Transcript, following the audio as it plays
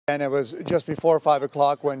And it was just before 5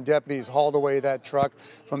 o'clock when deputies hauled away that truck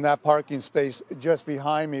from that parking space just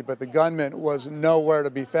behind me, but the gunman was nowhere to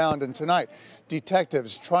be found. And tonight,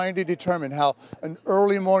 detectives trying to determine how an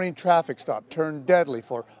early morning traffic stop turned deadly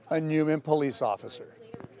for a Newman police officer.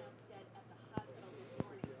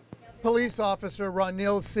 Police officer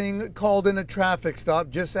Ranil Singh called in a traffic stop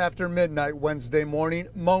just after midnight Wednesday morning.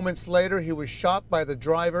 Moments later, he was shot by the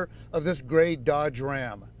driver of this gray Dodge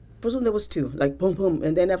Ram. First one, there was two, like boom, boom,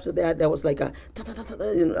 and then after that, there was like a, I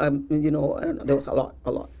don't know, there was a lot,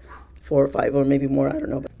 4 or 5 or maybe more, I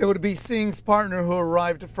don't know. It would be Singh's partner who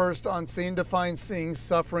arrived first on scene to find Singh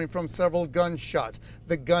suffering from several gunshots.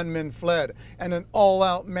 The gunman fled, and an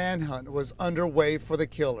all-out manhunt was underway for the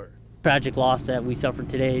killer. Tragic loss that we suffered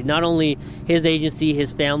today. Not only his agency,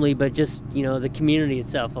 his family, but just, the community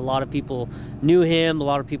itself. A lot of people knew him, a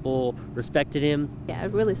lot of people respected him. Yeah,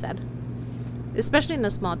 really sad. Especially in a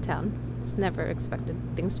small town. It's never expected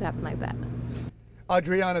things to happen like that.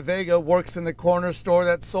 Adriana Vega works in the corner store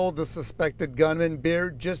that sold the suspected gunman beer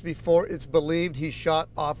just before it's believed he shot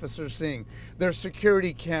Officer Singh. There's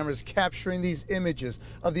security cameras capturing these images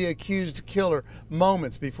of the accused killer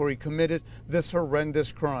moments before he committed this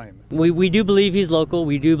horrendous crime. We do believe he's local.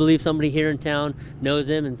 We do believe somebody here in town knows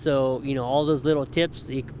him, and so all those little tips,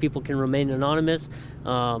 people can remain anonymous.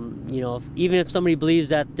 Even if somebody believes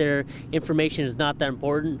that their information is not that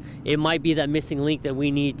important, it might be that missing link that we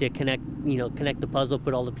need to connect the puzzle,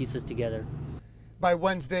 put all the pieces together. By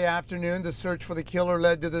Wednesday afternoon, the search for the killer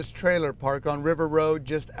led to this trailer park on River Road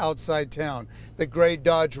just outside town. The gray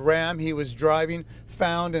Dodge Ram he was driving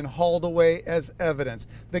found and hauled away as evidence.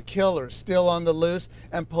 The killer still on the loose,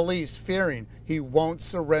 and police fearing he won't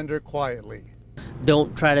surrender quietly.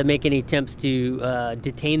 Don't try to make any attempts to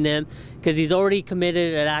detain them, because he's already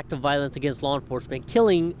committed an act of violence against law enforcement,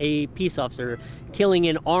 killing a peace officer, killing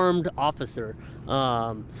an armed officer.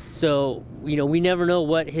 So we never know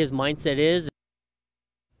what his mindset is.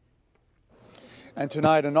 And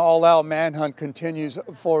tonight, an all-out manhunt continues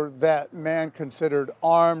for that man considered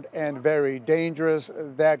armed and very dangerous.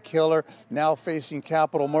 That killer now facing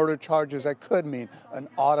capital murder charges that could mean an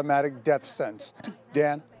automatic death sentence.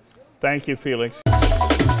 Dan? Thank you, Felix.